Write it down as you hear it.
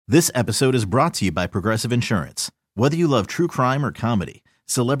This episode is brought to you by Progressive Insurance. Whether you love true crime or comedy,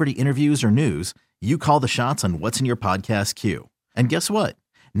 celebrity interviews or news, you call the shots on what's in your podcast queue. And guess what?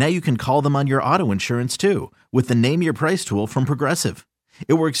 Now you can call them on your auto insurance too with the Name Your Price tool from Progressive.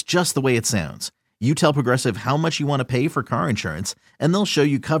 It works just the way it sounds. You tell Progressive how much you want to pay for car insurance, and they'll show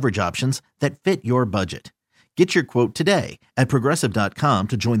you coverage options that fit your budget. Get your quote today at Progressive.com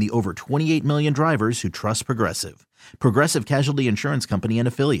to join the over 28 million drivers who trust Progressive. Progressive Casualty Insurance Company and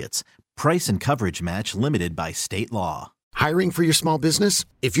Affiliates. Price and coverage match limited by state law. Hiring for your small business?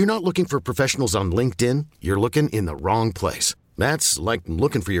 If you're not looking for professionals on LinkedIn, you're looking in the wrong place. That's like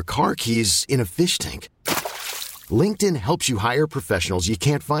looking for your car keys in a fish tank. LinkedIn helps you hire professionals you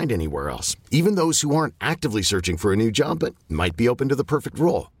can't find anywhere else, even those who aren't actively searching for a new job but might be open to the perfect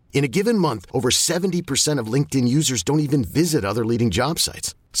role. In a given month, over 70% of LinkedIn users don't even visit other leading job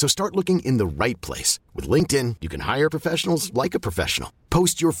sites. So start looking in the right place. With LinkedIn, you can hire professionals like a professional.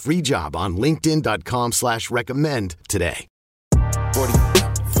 Post your free job on linkedin.com/recommend today. 40,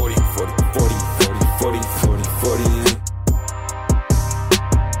 40, 40, 40, 40, 40, 40, 40.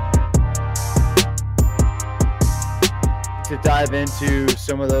 To dive into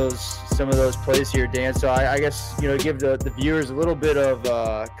some of those plays here, Dan. So I guess, give the viewers a little bit of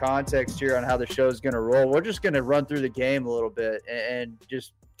context here on how the show is going to roll. We're just going to run through the game a little bit and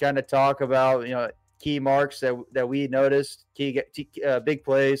just kind of talk about key marks that we noticed, big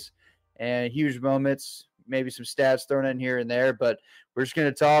plays and huge moments, maybe some stats thrown in here and there. But we're just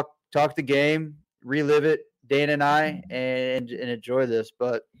going to talk the game, relive it, Dan and I, and enjoy this.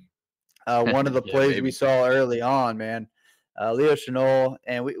 But one of the plays we saw early on, man. Leo Chenal,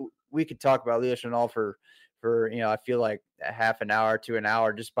 and we could talk about Leo Chenal for I feel like a half an hour to an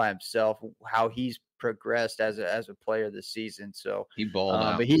hour just by himself, how he's progressed as a player this season. So he balled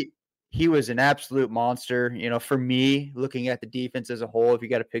out. But he was an absolute monster. For me, looking at the defense as a whole, if you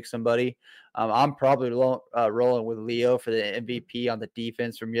got to pick somebody, I'm probably rolling with Leo for the MVP on the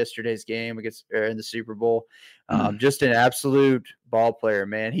defense from yesterday's game in the Super Bowl. Just an absolute ball player,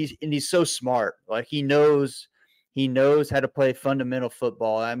 man. He's so smart. Like he knows how to play fundamental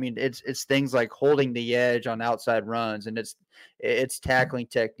football. I mean, it's things like holding the edge on outside runs, and it's tackling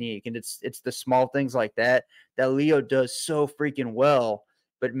technique, and it's the small things like that Leo does so freaking well,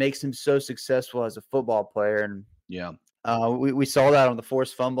 but makes him so successful as a football player. And yeah, we saw that on the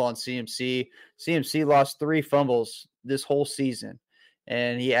forced fumble on CMC. CMC lost 3 fumbles this whole season,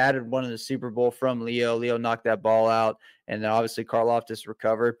 and he added one in the Super Bowl from Leo. Leo knocked that ball out, and then obviously Karlaftis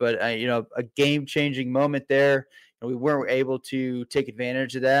recovered. But, a game-changing moment there. We weren't able to take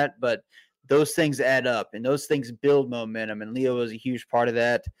advantage of that, but those things add up, and those things build momentum, and Leo was a huge part of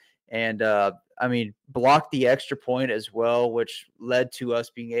that. And, blocked the extra point as well, which led to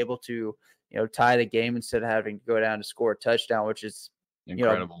us being able to, tie the game instead of having to go down to score a touchdown, which is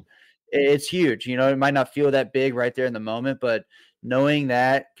incredible. It's huge. It might not feel that big right there in the moment, but knowing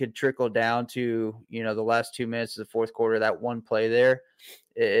that could trickle down to, the last 2 minutes of the fourth quarter, that one play there,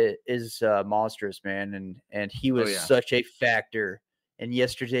 it is monstrous, man. And he was such a factor in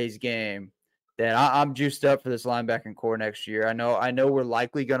yesterday's game that I'm juiced up for this linebacking core next year. I know we're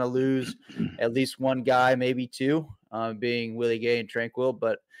likely going to lose at least one guy, maybe 2, being Willie Gay and Tranquil,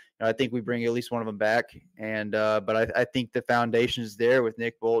 but I think we bring at least one of them back. And but I think the foundation is there with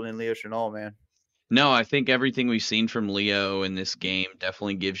Nick Bolton and Leo Chenal, man. No, I think everything we've seen from Leo in this game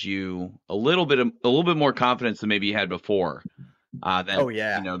definitely gives you a little bit more confidence than maybe you had before.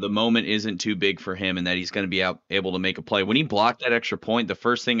 The moment isn't too big for him, and that he's going to be able to make a play. When he blocked that extra point, the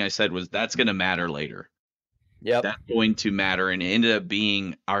first thing I said was that's going to matter later. Yep. That's going to matter, and it ended up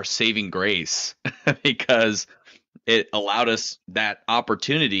being our saving grace because it allowed us that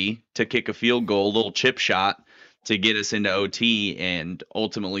opportunity to kick a field goal, a little chip shot to get us into OT and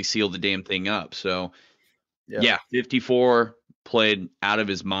ultimately seal the damn thing up. So, 54 played out of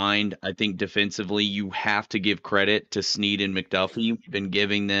his mind. I think defensively you have to give credit to Snead and McDuffie. We've been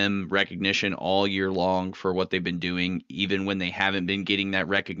giving them recognition all year long for what they've been doing, even when they haven't been getting that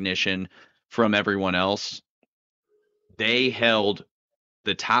recognition from everyone else. They held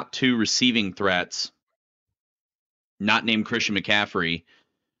the top 2 receiving threats, not named Christian McCaffrey,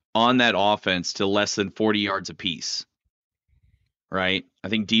 on that offense to less than 40 yards apiece. Right? I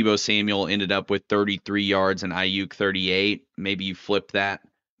think Deebo Samuel ended up with 33 yards and Ayuk 38. Maybe you flipped that,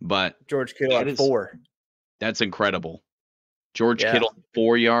 but George Kittle had 4. That's incredible. George Kittle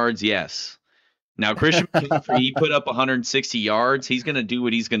 4 yards, yes. Now Christian McCaffrey, he put up 160 yards. He's going to do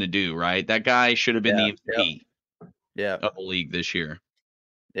what he's going to do, right? That guy should have been the MVP of the league this year.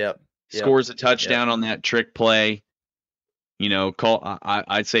 Yep. Scores a touchdown on that trick play.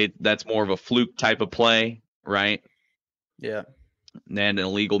 I'd say that's more of a fluke type of play, right? Yeah. and an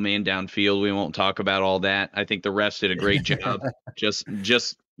illegal man downfield. We won't talk about all that. I think the refs did a great job just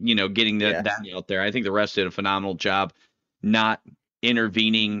getting that out there. I think the refs did a phenomenal job not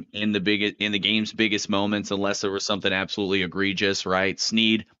intervening in the game's biggest moments unless there was something absolutely egregious, right?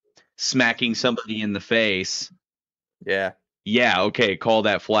 Snead smacking somebody in the face. Yeah, okay, call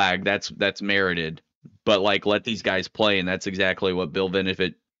that flag. That's merited. But let these guys play, and that's exactly what Bill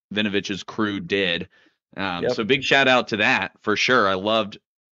Vinovich's crew did. So big shout out to that for sure. I loved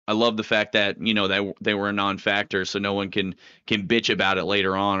the fact that that they were a non-factor, so no one can bitch about it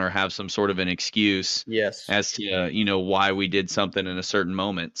later on or have some sort of an excuse as to why we did something in a certain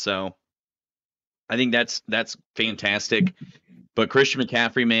moment. So I think that's fantastic. But Christian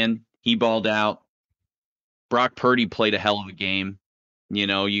McCaffrey, man, he balled out. Brock Purdy played a hell of a game. You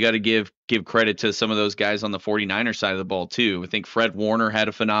got to give credit to some of those guys on the 49ers side of the ball too. I think Fred Warner had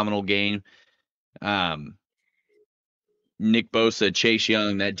a phenomenal game. Nick Bosa, Chase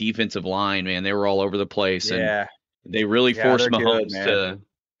Young, that defensive line, man, they were all over the place. And they really forced Mahomes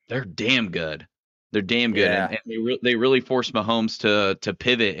they're damn good. They're damn good. Yeah. And they really forced Mahomes to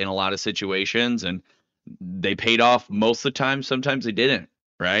pivot in a lot of situations, and they paid off most of the time. Sometimes they didn't,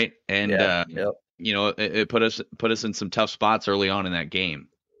 right? And it put us in some tough spots early on in that game.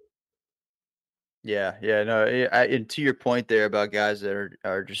 Yeah, no. And to your point there about guys that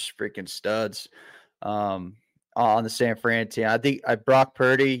are just freaking studs, on the San Fran team, I think Brock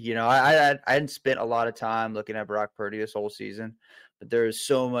Purdy. I hadn't spent a lot of time looking at Brock Purdy this whole season, but there is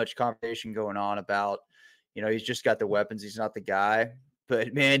so much conversation going on about, he's just got the weapons. He's not the guy.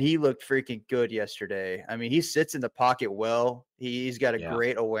 But, man, he looked freaking good yesterday. I mean, he sits in the pocket well. He's got a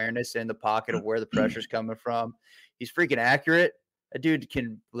great awareness in the pocket of where the pressure's coming from. He's freaking accurate. A dude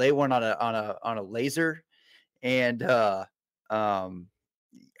can lay one on a laser. And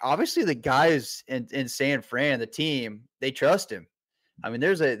obviously the guys in San Fran, the team, they trust him. I mean,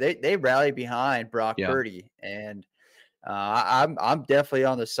 they rally behind Brock Purdy. And I'm definitely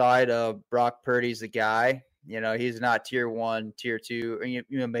on the side of Brock Purdy's the guy. He's not tier 1, tier 2,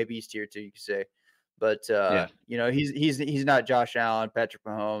 or maybe he's tier 2, you could say, but he's not Josh Allen, Patrick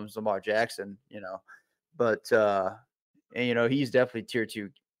Mahomes, Lamar Jackson, but he's definitely tier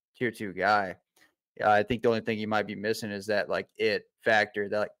 2 guy. I think the only thing you might be missing is that it factor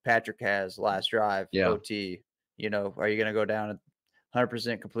that Patrick has last drive, OT. Are you going to go down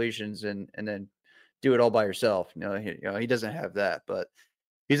 100% completions and then do it all by yourself? He doesn't have that, but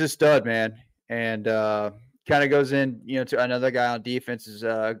he's a stud, man. And kind of goes in, to another guy on defense is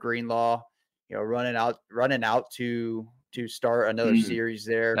Greenlaw, running out to start another series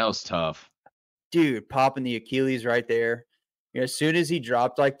there. That was tough. Dude, popping the Achilles right there. As soon as he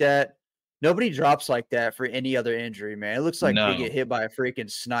dropped like that, nobody drops like that for any other injury, man. It looks like they get hit by a freaking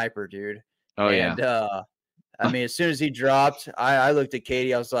sniper, dude. Oh, and, I mean, as soon as he dropped, I looked at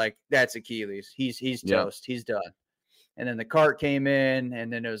Katie. I was like, that's Achilles. He's toast. He's done. And then the cart came in,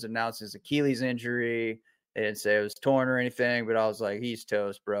 and then it was announced as Achilles injury. They didn't say it was torn or anything, but I was like, he's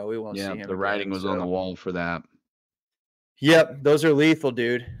toast, bro. We won't see him. The writing was on the wall for that. Yep, those are lethal,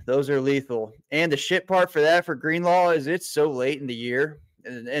 dude. Those are lethal. And the shit part for that for Greenlaw is it's so late in the year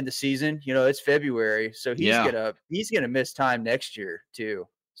and the season. It's February, so he's gonna miss time next year too.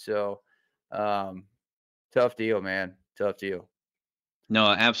 So, tough deal, man. Tough deal. No,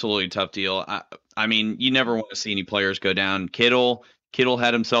 absolutely tough deal. I mean, you never want to see any players go down. Kittle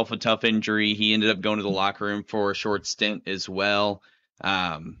had himself a tough injury. He ended up going to the locker room for a short stint as well.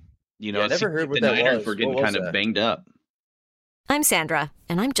 I never heard what the that Niners was. were getting kind of banged up. I'm Sandra,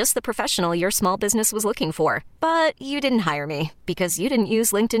 and I'm just the professional your small business was looking for. But you didn't hire me because you didn't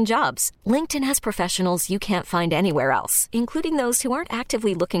use LinkedIn Jobs. LinkedIn has professionals you can't find anywhere else, including those who aren't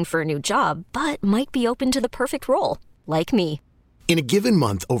actively looking for a new job, but might be open to the perfect role, like me. In a given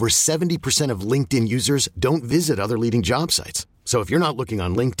month, over 70% of LinkedIn users don't visit other leading job sites. So if you're not looking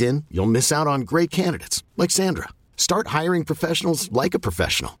on LinkedIn, you'll miss out on great candidates like Sandra. Start hiring professionals like a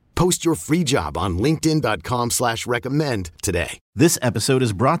professional. Post your free job on linkedin.com/recommend today. This episode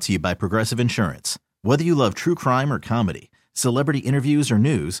is brought to you by Progressive Insurance. Whether you love true crime or comedy, celebrity interviews or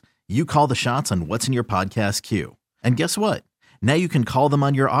news, you call the shots on what's in your podcast queue. And guess what? Now you can call them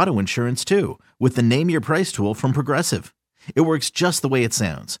on your auto insurance too with the Name Your Price tool from Progressive. It works just the way it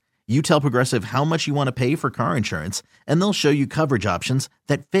sounds. You tell Progressive how much you want to pay for car insurance, and they'll show you coverage options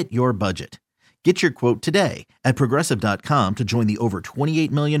that fit your budget. Get your quote today at Progressive.com to join the over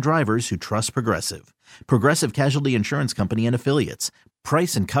 28 million drivers who trust Progressive. Progressive Casualty Insurance Company and Affiliates.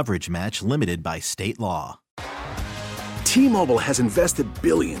 Price and coverage match limited by state law. T-Mobile has invested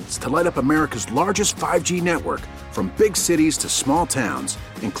billions to light up America's largest 5G network, from big cities to small towns,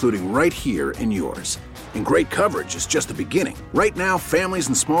 including right here in yours. And great coverage is just the beginning. Right now, families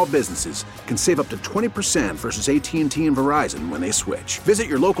and small businesses can save up to 20% versus AT&T and Verizon when they switch. Visit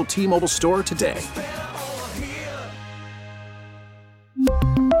your local T-Mobile store today.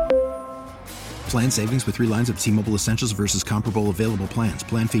 Plan savings with 3 lines of T-Mobile Essentials versus comparable available plans.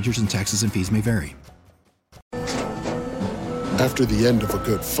 Plan features and taxes and fees may vary. After the end of a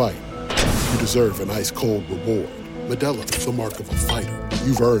good fight, you deserve an ice-cold reward. Modelo is the mark of a fighter.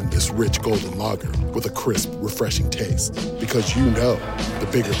 You've earned this rich golden lager with a crisp, refreshing taste. Because you know, the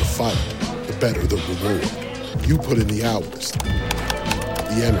bigger the fight, the better the reward. You put in the hours,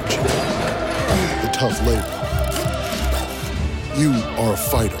 the energy, the tough labor. You are a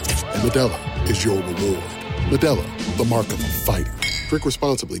fighter, and Modelo is your reward. Modelo, the mark of a fighter. Drink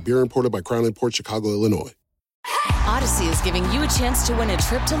responsibly. Beer imported by Crown Imports, Chicago, Illinois. Odyssey is giving you a chance to win a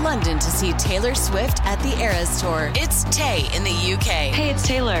trip to London to see Taylor Swift at the Eras Tour. It's Tay in the UK. Hey, it's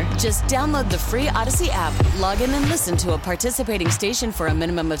Taylor. Just download the free Odyssey app, log in and listen to a participating station for a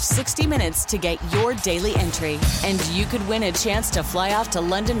minimum of 60 minutes to get your daily entry. And you could win a chance to fly off to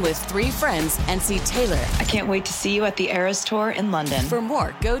London with 3 friends and see Taylor. I can't wait to see you at the Eras Tour in London. For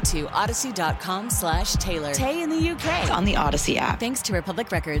more, go to odyssey.com/Taylor. Tay in the UK. It's on the Odyssey app. Thanks to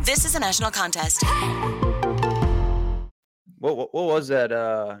Republic Records. This is a national contest. What was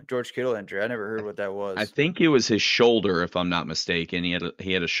that George Kittle injury? I never heard what that was. I think it was his shoulder, if I'm not mistaken. He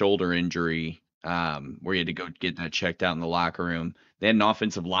had a shoulder injury where he had to go get that checked out in the locker room. They had an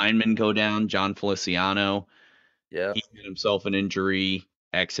offensive lineman go down, John Feliciano. Yeah, he had himself an injury,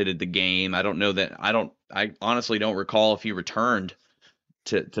 exited the game. I don't know that. I honestly don't recall if he returned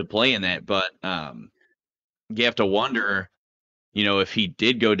to play in that. But you have to wonder, if he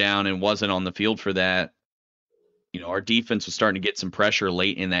did go down and wasn't on the field for that. Our defense was starting to get some pressure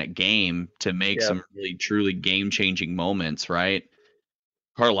late in that game to make some really truly game-changing moments, right?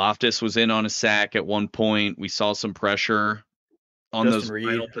 Karlaftis was in on a sack at one point. We saw some pressure on those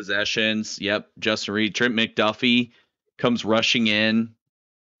final possessions. Yep, Justin Reed. Trent McDuffie comes rushing in.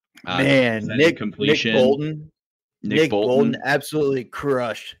 Nick Bolton. Nick Bolton absolutely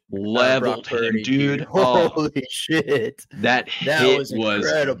crushed. Leveled him, dude. Holy shit. That hit was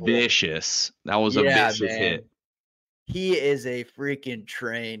incredible. Vicious. That was a vicious hit. He is a freaking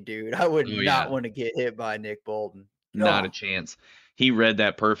train, dude. I would not want to get hit by Nick Bolton. Not a chance. He read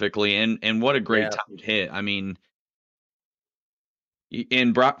that perfectly, and what a great timed hit. I mean,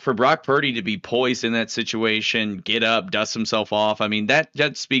 for Brock Purdy to be poised in that situation, get up, dust himself off. I mean, that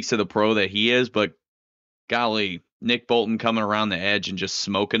speaks to the pro that he is. But golly, Nick Bolton coming around the edge and just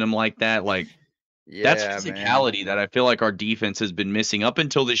smoking him like that, that's physicality that I feel like our defense has been missing up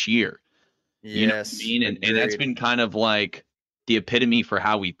until this year. You know what I mean? And that's been kind of like the epitome for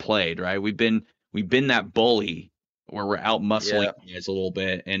how we played, right? We've been that bully where we're out muscling guys a little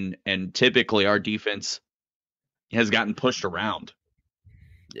bit, and typically our defense has gotten pushed around.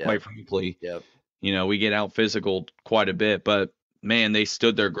 Quite frankly. Yep. We get out physical quite a bit, but man, they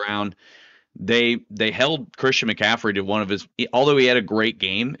stood their ground. They held Christian McCaffrey to one of his, although he had a great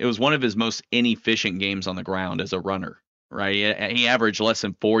game, it was one of his most inefficient games on the ground as a runner. Right. He averaged less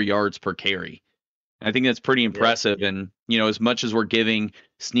than 4 yards per carry. I think that's pretty impressive. Yeah. And, as much as we're giving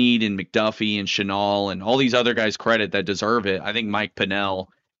Snead and McDuffie and Chenal and all these other guys credit that deserve it, I think Mike Pennell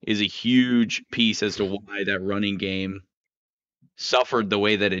is a huge piece as to why that running game suffered the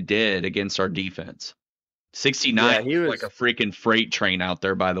way that it did against our defense. 69 was like a freaking freight train out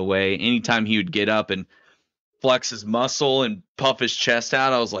there, by the way. Anytime he would get up and flex his muscle and puff his chest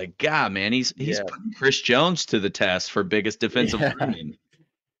out, I was like, God, man, he's putting Chris Jones to the test for biggest defensive lineman.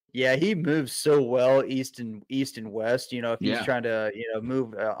 Yeah, he moves so well east and west. If he's trying to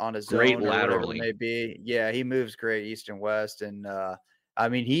move on a zone great or laterally, whatever it may be. Yeah, he moves great east and west, and I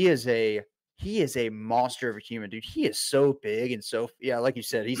mean he is a monster of a human, dude. He is so big and so like you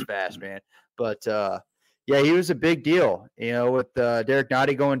said, he's fast, man. But he was a big deal, with Derek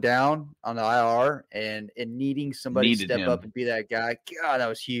Nottie going down on the IR and needing somebody to step up and be that guy. God, that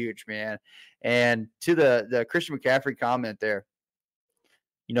was huge, man. And to the Christian McCaffrey comment there,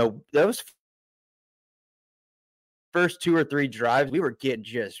 those first 2 or 3 drives, we were getting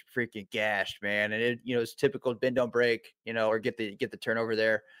just freaking gashed, man. And it's typical bend don't break, or get the turnover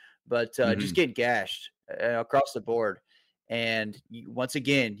there, but just getting gashed across the board. And once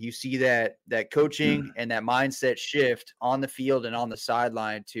again, you see that coaching and that mindset shift on the field and on the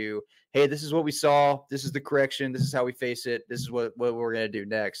sideline to, hey, this is what we saw. This is the correction. This is how we face it. This is what we're going to do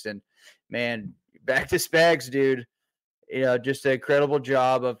next. And, man, back to Spags, dude. Just an incredible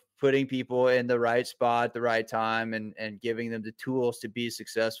job of putting people in the right spot at the right time and giving them the tools to be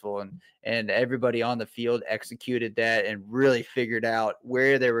successful. And everybody on the field executed that and really figured out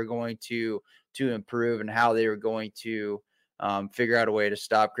where they were going to to improve and how they were going to figure out a way to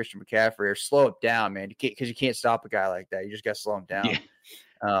stop Christian McCaffrey or slow it down, man. Because you can't stop a guy like that. You just got to slow him down. Yeah.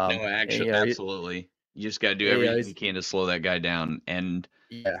 No, actually, absolutely. You just got to do everything you can to slow that guy down. And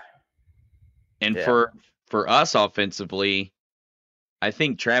for us offensively, I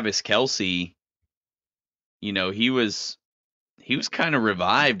think Travis Kelce, he was kind of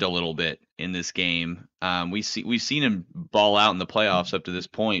revived a little bit in this game. We've seen him ball out in the playoffs up to this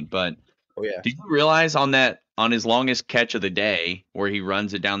point, but did you realize on his longest catch of the day, where he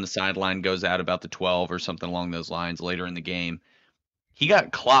runs it down the sideline, goes out about the 12 or something along those lines later in the game, he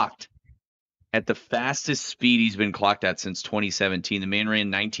got clocked at the fastest speed he's been clocked at since 2017. The man ran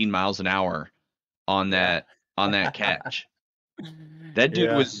 19 miles an hour on that catch. That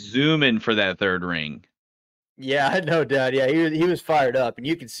dude was zooming for that third ring. Yeah, no doubt. Yeah, he was fired up, and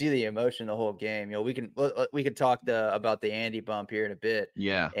you can see the emotion the whole game. We can talk about the Andy bump here in a bit.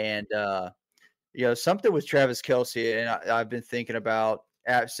 Yeah, and something with Travis Kelce, and I've been thinking about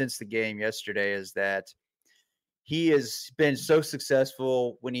since the game yesterday, is that he has been so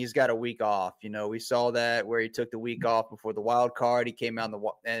successful when he's got a week off. We saw that where he took the week off before the wild card. He came out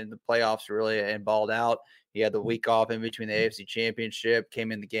in the playoffs really and balled out. He had the week off in between the AFC Championship,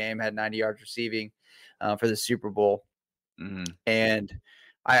 came in the game, had 90 yards receiving for the Super Bowl. Mm-hmm. And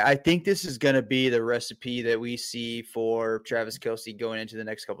I think this is going to be the recipe that we see for Travis Kelce going into the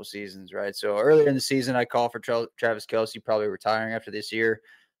next couple seasons, right? So earlier in the season, I called for Travis Kelce probably retiring after this year.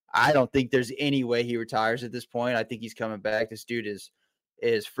 I don't think there's any way he retires at this point. I think he's coming back. This dude is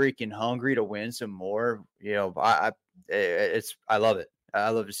freaking hungry to win some more. I love it. I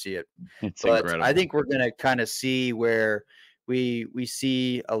love to see it. It's but incredible. I think we're going to kind of see where we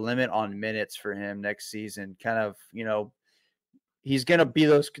see a limit on minutes for him next season. Kind of, he's going to be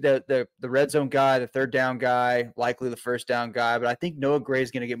the red zone guy, the third down guy, likely the first down guy. But I think Noah Gray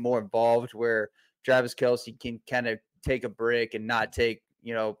is going to get more involved, where Travis Kelce can kind of take a break and not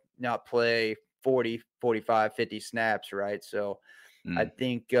play 40, 45, 50 snaps, right? So I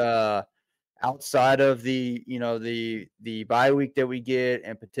think outside of the bye week that we get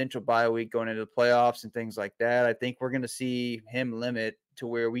and potential bye week going into the playoffs and things like that, I think we're going to see him limit to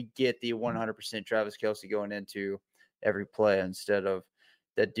where we get the 100% Travis Kelce going into every play, instead of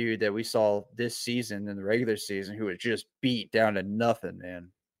that dude that we saw this season in the regular season who was just beat down to nothing,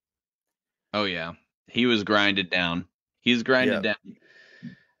 man. Oh, yeah. He was grinded down. He's grinded down. I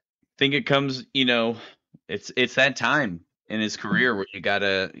think it comes, it's that time in his career where you got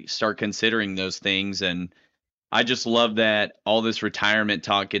to start considering those things. And I just love that all this retirement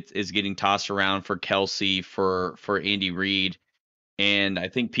talk is getting tossed around for Kelce, for Andy Reid. And I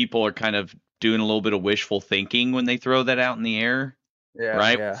think people are kind of doing a little bit of wishful thinking when they throw that out in the air. Yeah,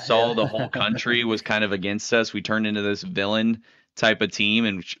 right? Yeah, we saw the whole country was kind of against us. We turned into this villain type of team.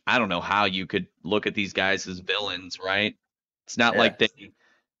 And I don't know how you could look at these guys as villains, right? It's not like they,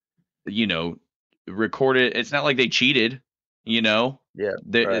 recorded. It's not like they cheated, They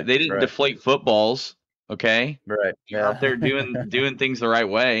didn't deflate footballs. Okay. Right. They're out there doing things the right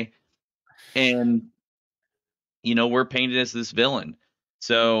way. And, we're painted as this villain.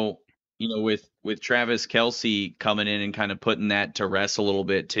 So, with Travis Kelce coming in and kind of putting that to rest a little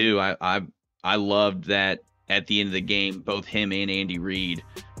bit too, I loved that at the end of the game, both him and Andy Reid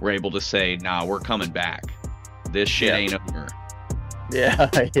were able to say, nah, we're coming back. This shit ain't over. Yeah.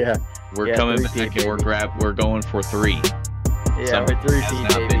 We're coming back, and we're going for 3. Yeah, Something we're 3 has feet, not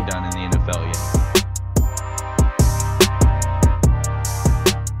baby. been done in the NFL yet.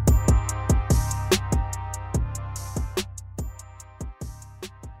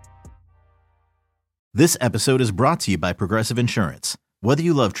 This episode is brought to you by Progressive Insurance. Whether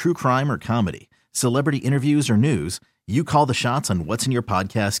you love true crime or comedy, celebrity interviews or news, you call the shots on what's in your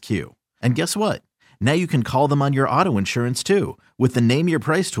podcast queue. And guess what? Now you can call them on your auto insurance too, with the Name Your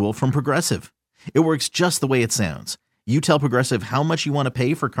Price tool from Progressive. It works just the way it sounds. You tell Progressive how much you want to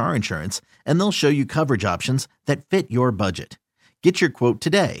pay for car insurance, and they'll show you coverage options that fit your budget. Get your quote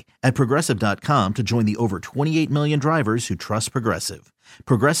today at Progressive.com to join the over 28 million drivers who trust Progressive.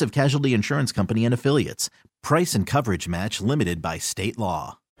 Progressive Casualty Insurance Company and Affiliates. Price and coverage match limited by state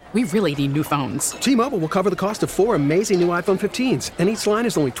law. We really need new phones. T-Mobile will cover the cost of 4 amazing new iPhone 15s, and each line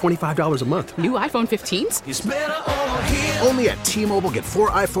is only $25 a month. New iPhone 15s? It's better over here. Only at T-Mobile, get 4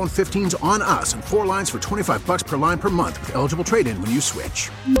 iPhone 15s on us and 4 lines for $25 per line per month with eligible trade-in when you switch.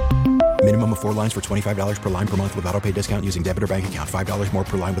 Minimum of 4 lines for $25 per line per month with autopay discount using debit or bank account. $5 more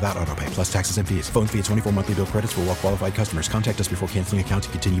per line without autopay, plus taxes and fees. Phone fee at 24 monthly bill credits for well-qualified customers. Contact us before canceling account to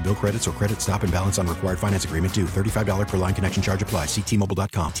continue bill credits or credit stop and balance on required finance agreement due. $35 per line connection charge applies. See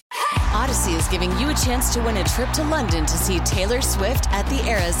T-Mobile.com. Odyssey is giving you a chance to win a trip to London to see Taylor Swift at the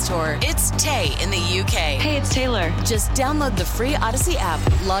Eras Tour. It's Tay in the UK. Hey, it's Taylor. Just download the free Odyssey app,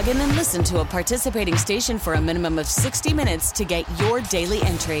 log in and listen to a participating station for a minimum of 60 minutes to get your daily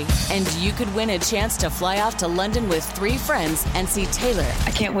entry. And you could win a chance to fly off to London with 3 friends and see Taylor.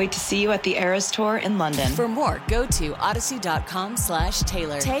 I can't wait to see you at the Eras Tour in London. For more, go to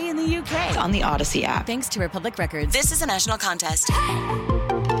odyssey.com/Taylor. Tay in the UK. On the Odyssey app. Thanks to Republic Records. This is a national contest.